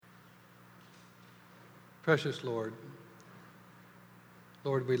Precious Lord,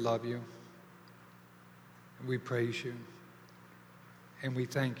 we love you, and we praise you, and we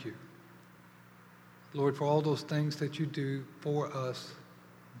thank you, Lord, for all those things that you do for us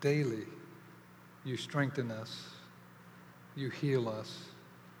daily. You strengthen us, you heal us,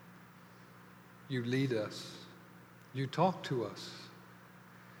 you lead us, you talk to us,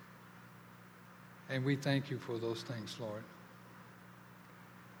 and we thank you for those things, Lord.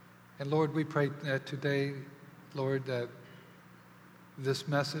 And Lord, we pray that today, Lord, that this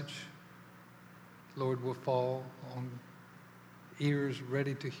message, Lord, will fall on ears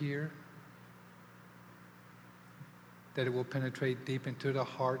ready to hear, that it will penetrate deep into the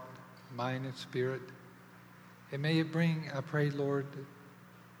heart, mind, and spirit. And may it bring, I pray, Lord,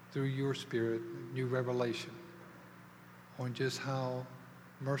 through your Spirit, new revelation on just how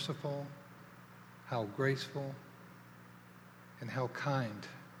merciful, how graceful, and how kind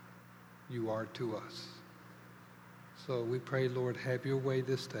you are to us. So we pray, Lord, have your way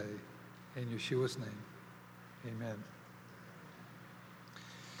this day. In Yeshua's name, amen.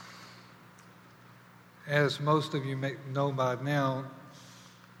 As most of you may know by now,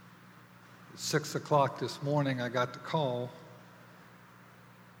 at 6 o'clock this morning, I got the call,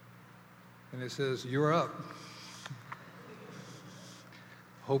 and it says, "You're up.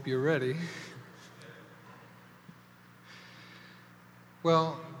 Hope you're ready."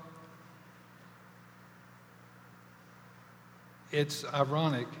 Well, it's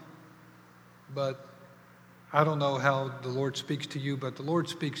ironic, but I don't know how the Lord speaks to you, but the Lord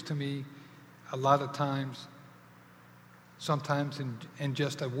speaks to me a lot of times, sometimes in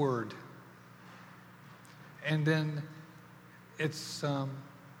just a word. And then it's, I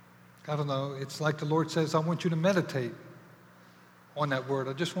don't know, it's like the Lord says, I want you to meditate on that word.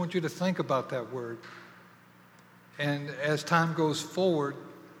 I just want you to think about that word. And as time goes forward,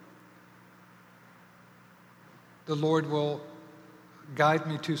 the Lord will guide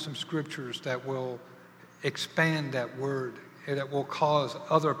me to some scriptures that will expand that word and that will cause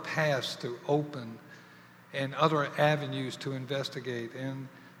other paths to open and other avenues to investigate and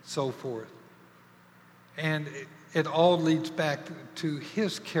so forth. And it all leads back to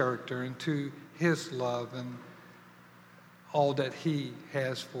his character and to his love and all that he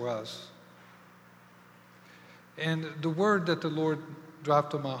has for us. And the word that the Lord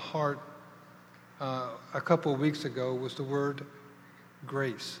dropped on my heart a couple of weeks ago was the word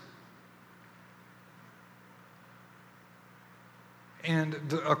grace. And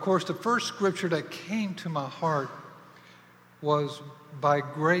of course, the first scripture that came to my heart was, by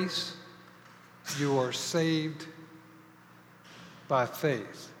grace you are saved by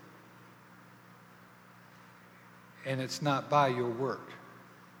faith. And it's not by your work.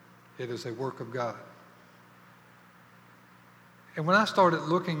 It is a work of God. And when I started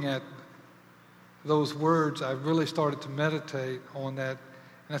looking at those words, I really started to meditate on that.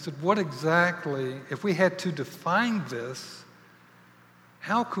 And I said, what exactly, if we had to define this,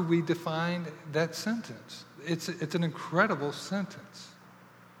 how could we define that sentence? It's an incredible sentence.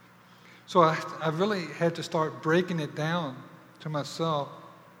 So I really had to start breaking it down to myself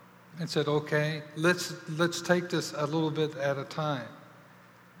and said, okay, let's take this a little bit at a time.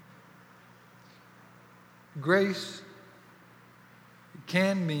 Grace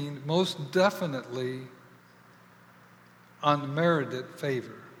can mean most definitely unmerited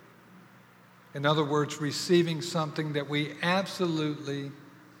favor. In other words, receiving something that we absolutely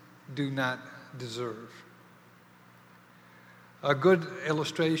do not deserve. A good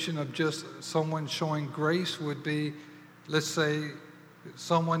illustration of just someone showing grace would be, let's say,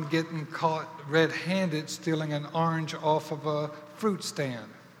 someone getting caught red-handed stealing an orange off of a fruit stand.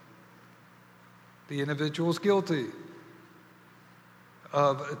 The individual's guilty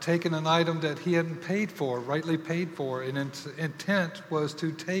of taking an item that he hadn't paid for, rightly paid for, and intent was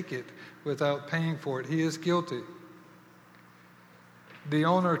to take it without paying for it. He is guilty. The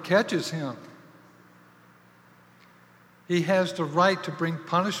owner catches him. He has the right to bring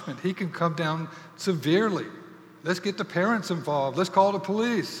punishment. He can come down severely. Let's get the parents involved. Let's call the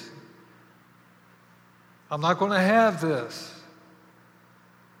police. I'm not going to have this.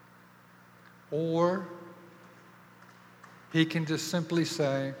 Or he can just simply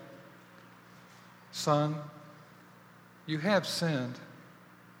say, son, you have sinned.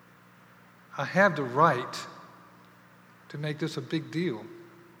 I have the right to make this a big deal.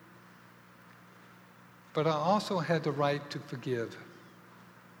 But I also had the right to forgive.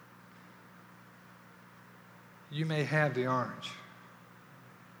 You may have the orange,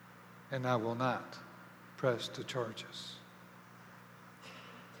 and I will not press the charges.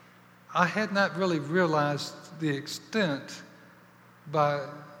 I had not really realized the extent by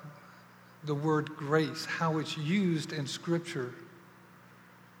the word grace, how it's used in Scripture,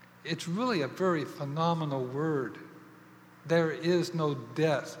 it's really a very phenomenal word. There is no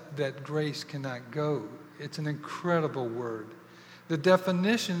depth that grace cannot go. It's an incredible word. The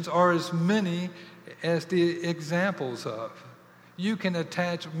definitions are as many as the examples of. You can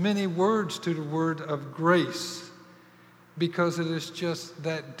attach many words to the word of grace because it is just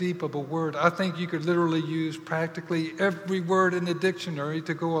that deep of a word. I think you could literally use practically every word in the dictionary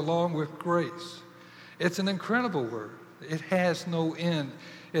to go along with grace. It's an incredible word. It has no end.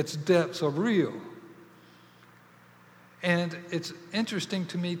 Its depths are real. And it's interesting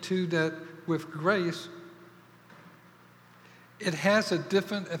to me, too, that with grace, it has a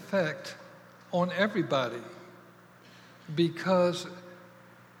different effect on everybody because,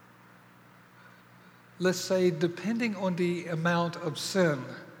 let's say, depending on the amount of sin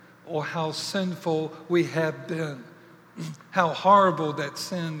or how sinful we have been, how horrible that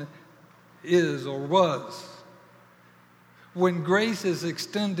sin is or was, when grace is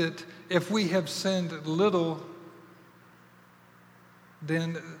extended, if we have sinned little,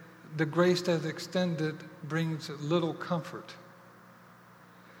 then the grace that's extended brings little comfort.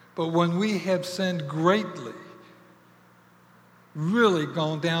 But when we have sinned greatly, really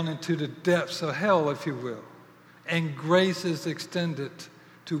gone down into the depths of hell, if you will, and grace is extended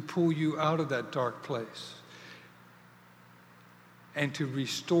to pull you out of that dark place and to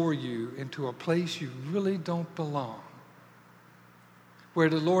restore you into a place you really don't belong, where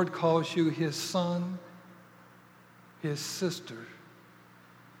the Lord calls you his son, his sister,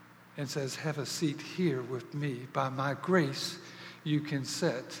 and says, have a seat here with me. By my grace, you can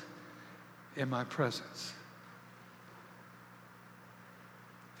sit in my presence.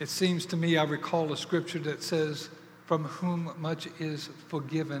 It seems to me, I recall a scripture that says, from whom much is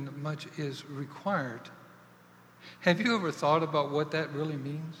forgiven, much is required. Have you ever thought about what that really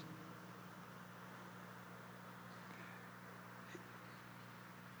means?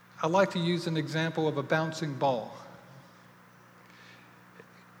 I like to use an example of a bouncing ball.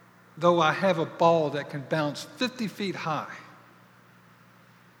 Though I have a ball that can bounce 50 feet high,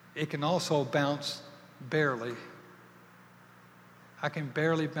 it can also bounce barely. I can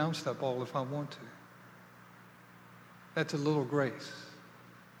barely bounce that ball if I want to. That's a little grace.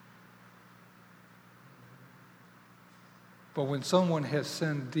 But when someone has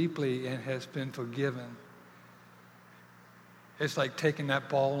sinned deeply and has been forgiven, it's like taking that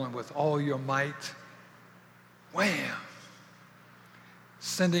ball and with all your might, wham,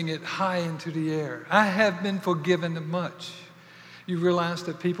 sending it high into the air. I have been forgiven much. You realize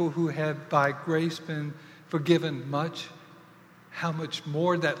that people who have by grace been forgiven much, how much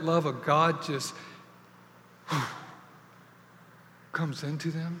more that love of God just comes into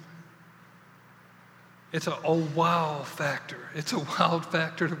them? It's a wow factor. It's a wow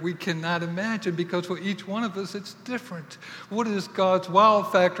factor that we cannot imagine because for each one of us, it's different. What is God's wow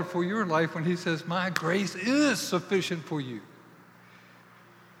factor for your life when he says, my grace is sufficient for you?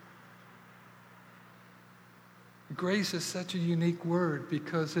 Grace is such a unique word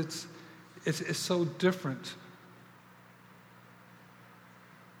because it's so different.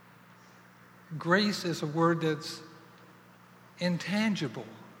 Grace is a word that's intangible.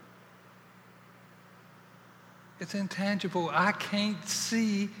 It's intangible. I can't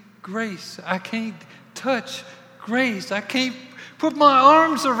see grace. I can't touch grace. I can't put my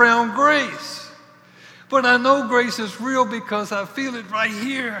arms around grace. But I know grace is real because I feel it right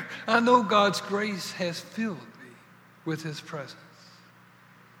here. I know God's grace has filled me with his presence.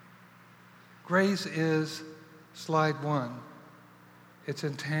 Grace is, slide one, it's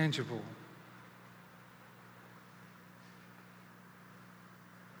intangible.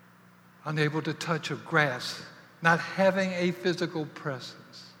 Unable to touch or grasp, not having a physical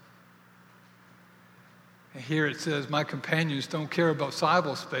presence. And here it says, my companions don't care about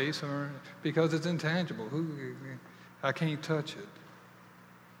cyberspace or because it's intangible. I can't touch it.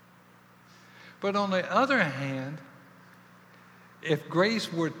 But on the other hand, if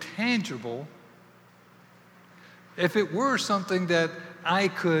grace were tangible, if it were something that I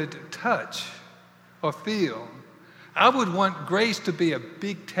could touch or feel, I would want grace to be a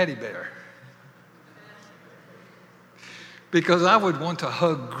big teddy bear. Because I would want to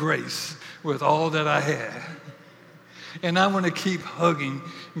hug grace with all that I had. And I want to keep hugging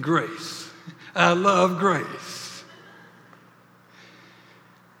grace. I love grace.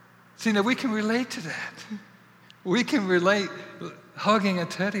 See, now we can relate to that. We can relate hugging a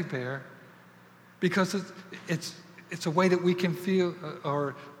teddy bear because it's a way that we can feel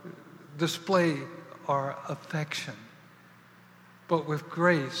or display our affection. But with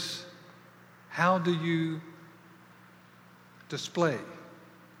grace, how do you display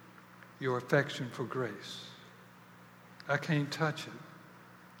your affection for grace. I can't touch it.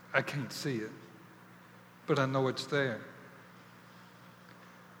 I can't see it. But I know it's there.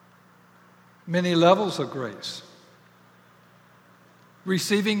 Many levels of grace.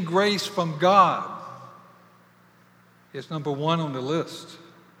 Receiving grace from God is number one on the list.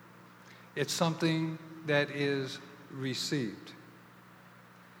 It's something that is received.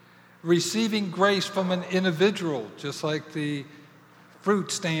 Receiving grace from an individual, just like the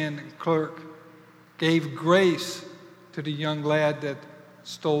fruit stand clerk gave grace to the young lad that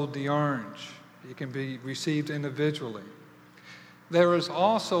stole the orange. It can be received individually. There is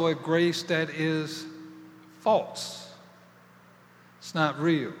also a grace that is false. It's not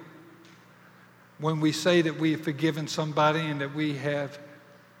real. When we say that we have forgiven somebody and that we have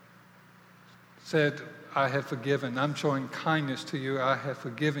said, I have forgiven, I'm showing kindness to you, I have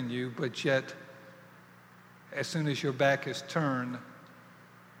forgiven you, but yet, as soon as your back is turned,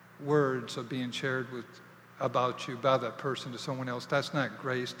 words are being shared about you by that person to someone else. That's not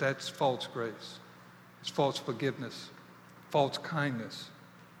grace, that's false grace. It's false forgiveness, false kindness.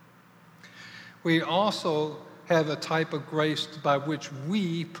 We also have a type of grace by which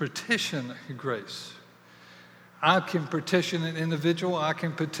we petition grace. I can petition an individual, I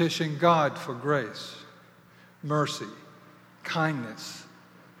can petition God for grace, mercy, kindness.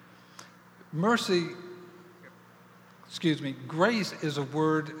 Grace is a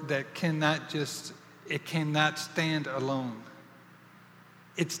word that cannot stand alone.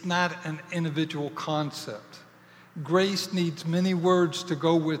 It's not an individual concept. Grace needs many words to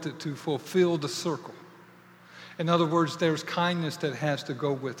go with it to fulfill the circle. In other words, there's kindness that has to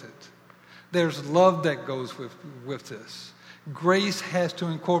go with it. There's love that goes with this. Grace has to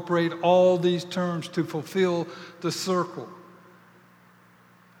incorporate all these terms to fulfill the circle.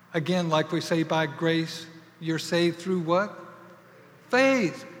 Again, like we say, by grace, you're saved through what?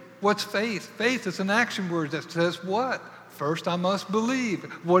 Faith. What's faith? Faith is an action word that says what? First, I must believe.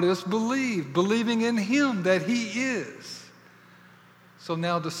 What is believe? Believing in Him that He is. So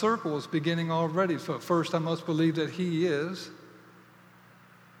now the circle is beginning already. So first, I must believe that He is.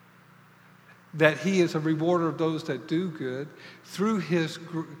 That He is a rewarder of those that do good. Through His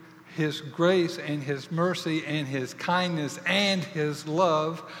grace and His mercy and His kindness and His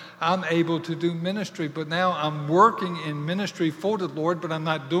love, I'm able to do ministry. But now I'm working in ministry for the Lord, but I'm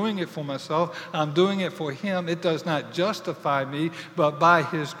not doing it for myself. I'm doing it for Him. It does not justify me, but by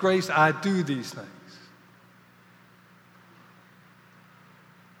His grace I do these things.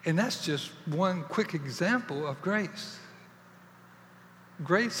 And that's just one quick example of grace.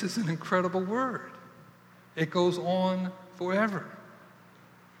 Grace is an incredible word. It goes on forever.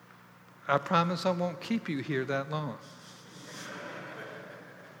 I promise I won't keep you here that long.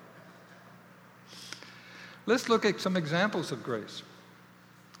 Let's look at some examples of grace.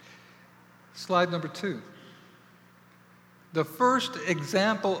 Slide number 2. The first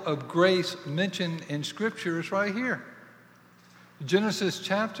example of grace mentioned in Scripture is right here. Genesis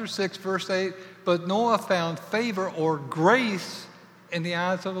chapter 6, verse 8, but Noah found favor or grace in the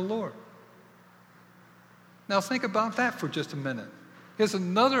eyes of the Lord. Now think about that for just a minute. Here's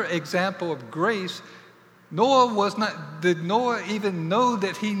another example of grace. Did Noah even know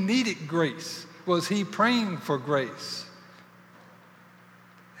that he needed grace? Was he praying for grace?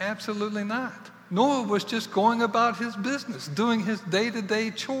 Absolutely not. Noah was just going about his business, doing his day-to-day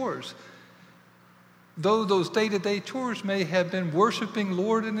chores. Though those day-to-day chores may have been worshiping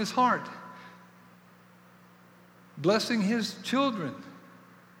Lord in his heart, blessing his children.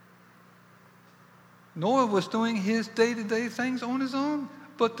 Noah was doing his day-to-day things on his own.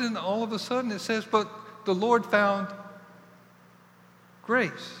 But then all of a sudden it says, but the Lord found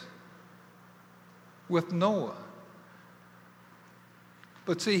grace with Noah.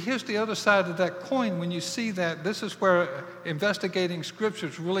 But see, here's the other side of that coin. When you see that, this is where investigating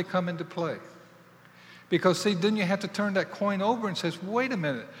scriptures really come into play. Because see, then you have to turn that coin over and says, wait a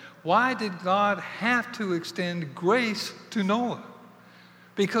minute, why did God have to extend grace to Noah?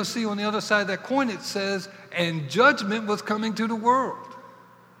 Because see, on the other side of that coin it says, and judgment was coming to the world.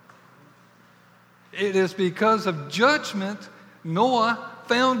 It is because of judgment Noah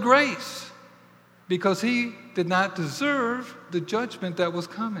found grace. Because he did not deserve the judgment that was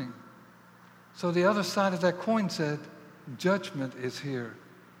coming. So the other side of that coin said, judgment is here.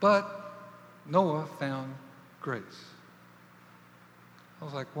 But Noah found grace. I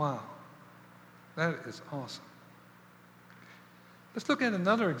was like, wow, that is awesome. Let's look at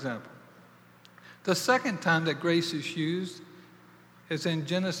another example. The second time that grace is used is in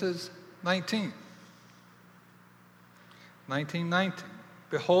Genesis 19. 19:19.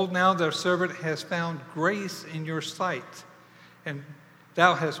 Behold, now their servant has found grace in your sight. And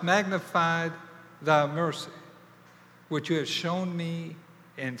Thou hast magnified thy mercy, which you have shown me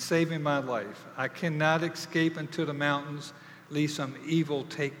in saving my life. I cannot escape into the mountains, lest some evil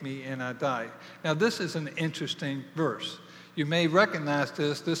take me and I die. Now, this is an interesting verse. You may recognize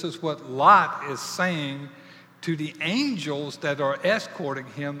this. This is what Lot is saying to the angels that are escorting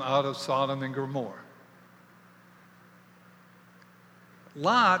him out of Sodom and Gomorrah.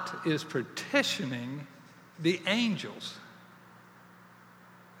 Lot is petitioning the angels.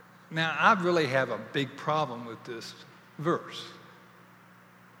 Now, I really have a big problem with this verse.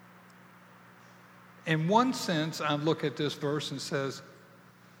 In one sense, I look at this verse and says,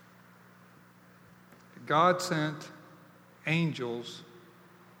 God sent angels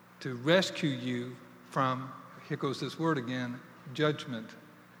to rescue you from, here goes this word again, judgment.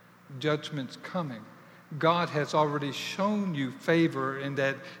 Judgment's coming. God has already shown you favor in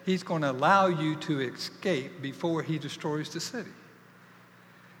that he's going to allow you to escape before he destroys the city.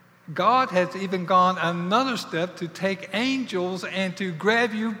 God has even gone another step to take angels and to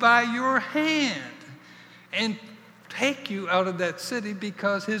grab you by your hand and take you out of that city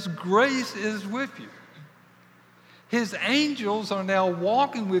because his grace is with you. His angels are now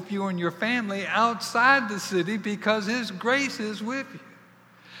walking with you and your family outside the city because his grace is with you.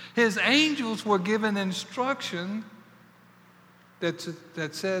 His angels were given instruction that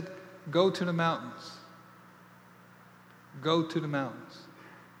said, go to the mountains. Go to the mountains.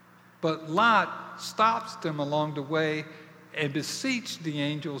 But Lot stops them along the way and beseeched the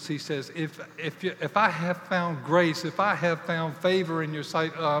angels. He says, if I have found grace, if I have found favor in your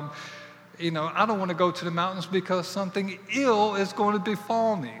sight, I don't want to go to the mountains because something ill is going to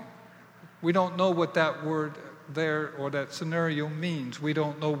befall me. We don't know what that word there or that scenario means. We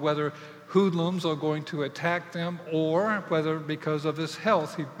don't know whether hoodlums are going to attack them or whether because of his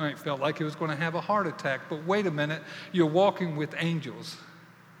health he might feel like he was going to have a heart attack. But wait a minute, you're walking with angels.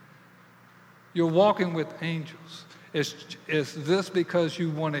 You're walking with angels. Is this because you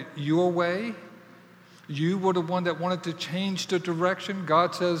want it your way? You were the one that wanted to change the direction?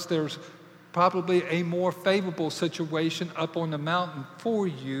 God says there's probably a more favorable situation up on the mountain for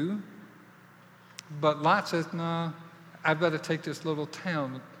you. But Lot says, no, I'd better take this little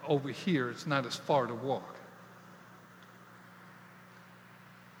town over here. It's not as far to walk.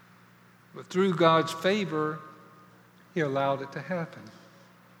 But through God's favor, he allowed it to happen.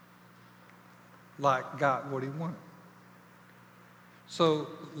 Lot got what he wanted. So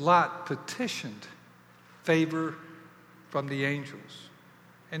Lot petitioned favor from the angels,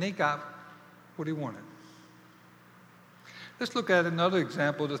 and he got what he wanted. Let's look at another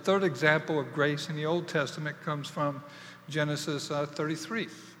example. The third example of grace in the Old Testament comes from Genesis 33.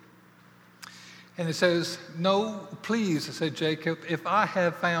 And it says, no, please, said Jacob, if I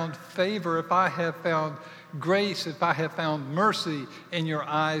have found favor, if I have found grace, if I have found mercy in your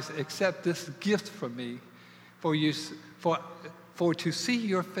eyes, accept this gift from me. For to see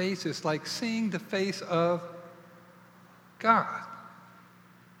your face is like seeing the face of God.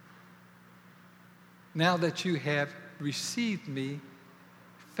 Now that you have received me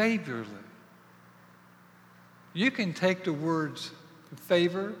favorably. You can take the words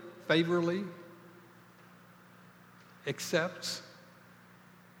favor, favorably, accepts,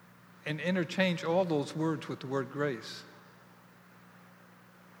 and interchange all those words with the word grace.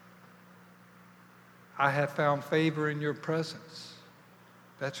 I have found favor in your presence.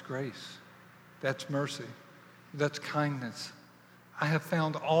 That's grace. That's mercy. That's kindness. I have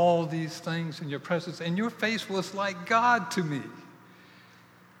found all these things in your presence, and your face was like God to me.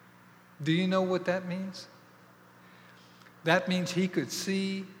 Do you know what that means? That means he could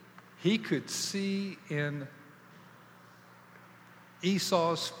see in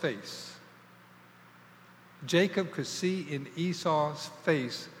Esau's face. Jacob could see in Esau's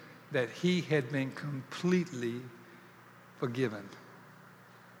face that he had been completely forgiven.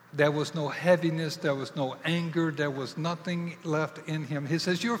 There was no heaviness, there was no anger, there was nothing left in him. He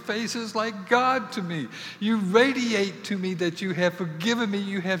says, your face is like God to me. You radiate to me that you have forgiven me,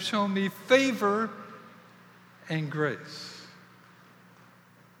 you have shown me favor and grace.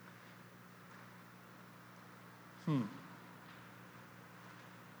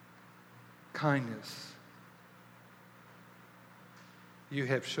 Kindness. You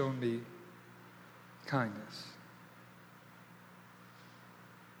have shown me kindness.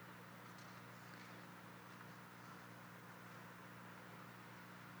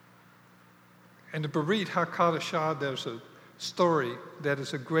 In the Berit HaKadashah, there's a story that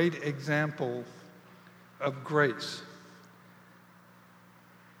is a great example of grace.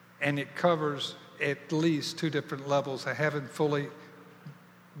 And it covers at least two different levels. I haven't fully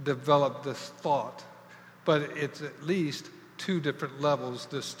developed this thought, but it's at least two different levels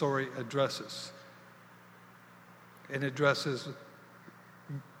this story addresses. It addresses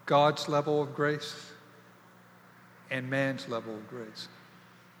God's level of grace and man's level of grace.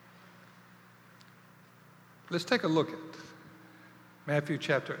 Let's take a look at Matthew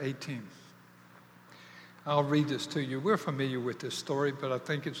chapter 18. I'll read this to you. We're familiar with this story, but I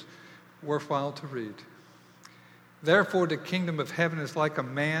think it's worthwhile to read. Therefore, the kingdom of heaven is like a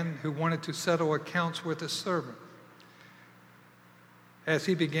man who wanted to settle accounts with a servant. As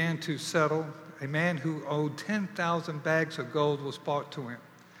he began to settle, a man who owed 10,000 bags of gold was brought to him.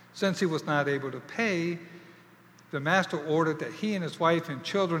 Since he was not able to pay, the master ordered that he and his wife and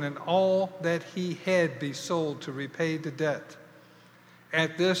children and all that he had be sold to repay the debt.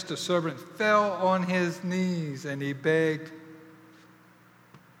 At this, the servant fell on his knees and he begged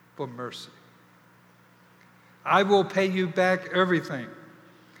for mercy. I will pay you back everything.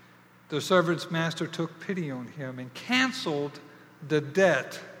 The servant's master took pity on him and canceled the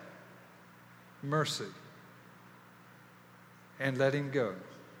debt, mercy, and let him go.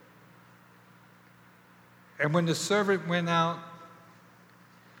 And when the servant went out,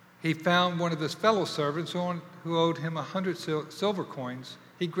 he found one of his fellow servants who owed him 100 silver coins.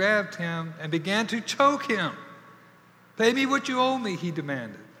 He grabbed him and began to choke him. Pay me what you owe me, he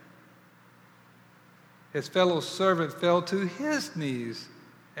demanded. His fellow servant fell to his knees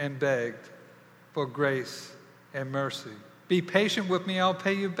and begged for grace and mercy. Be patient with me, I'll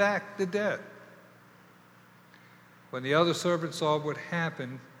pay you back the debt. When the other servants saw what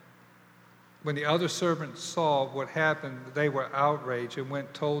happened, they were outraged and went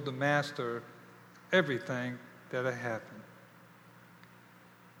and told the master everything that had happened.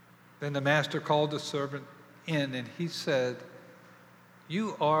 Then the master called the servant in and he said,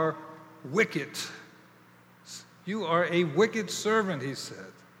 You are wicked. You are a wicked servant, he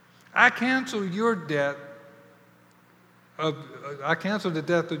said. I cancel the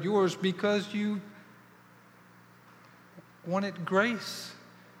debt of yours because you wanted grace.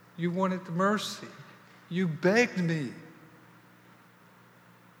 You wanted mercy. You begged me.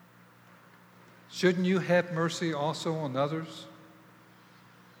 Shouldn't you have mercy also on others?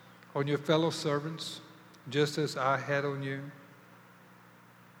 On your fellow servants, just as I had on you?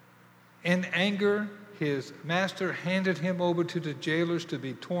 In anger, his master handed him over to the jailers to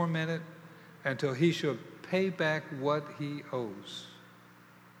be tormented until he should pay back what he owes.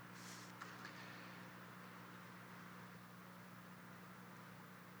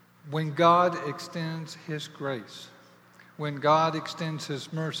 When God extends his grace, when God extends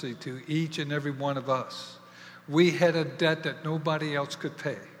his mercy to each and every one of us, we had a debt that nobody else could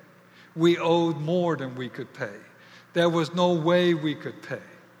pay. We owed more than we could pay. There was no way we could pay.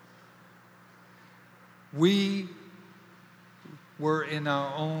 We were in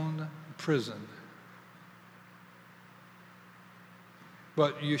our own prison.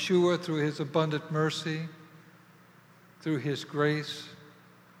 But Yeshua, through his abundant mercy, through his grace,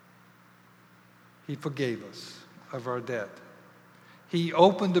 he forgave us of our debt. He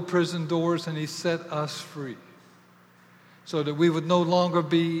opened the prison doors and he set us free so that we would no longer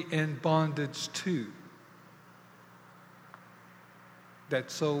be in bondage to that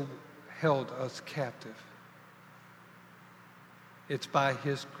so held us captive. It's by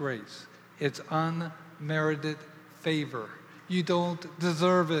his grace. It's unmerited favor. You don't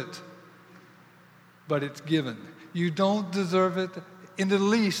deserve it, but it's given. You don't deserve it in the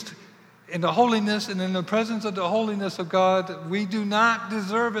least. In the holiness and in the presence of the holiness of God, we do not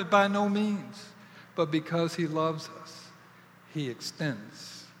deserve it by no means. But because he loves us, he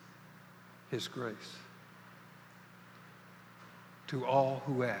extends his grace to all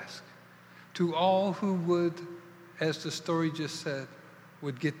who ask, to all who would, as the story just said,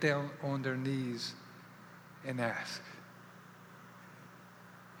 would get down on their knees and ask.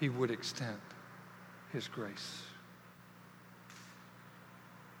 He would extend his grace.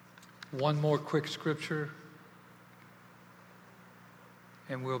 One more quick scripture,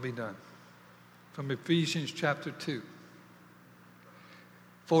 and we'll be done. From Ephesians chapter 2.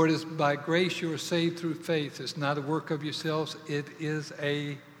 For it is by grace you are saved through faith. It's not a work of yourselves. It is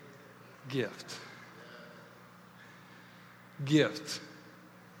a gift. Gift.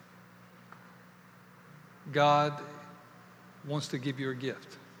 God wants to give you a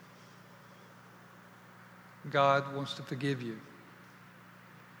gift. God wants to forgive you.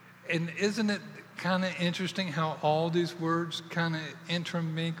 And isn't it kind of interesting how all these words kind of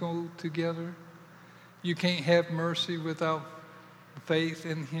intermingle together? You can't have mercy without faith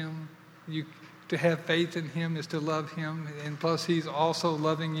in him. To have faith in him is to love him, and plus he's also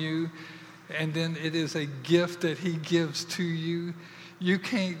loving you. And then it is a gift that he gives to you. You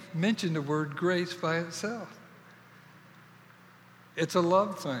can't mention the word grace by itself. It's a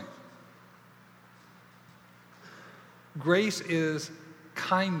love thing. Grace is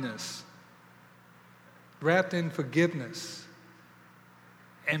kindness wrapped in forgiveness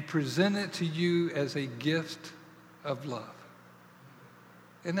and presented to you as a gift of love.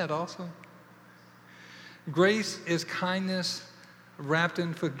 Isn't that awesome? Grace is kindness wrapped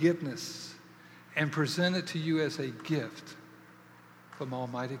in forgiveness and presented to you as a gift from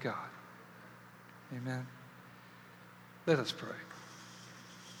Almighty God. Amen. Let us pray.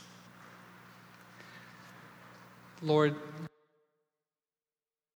 Lord,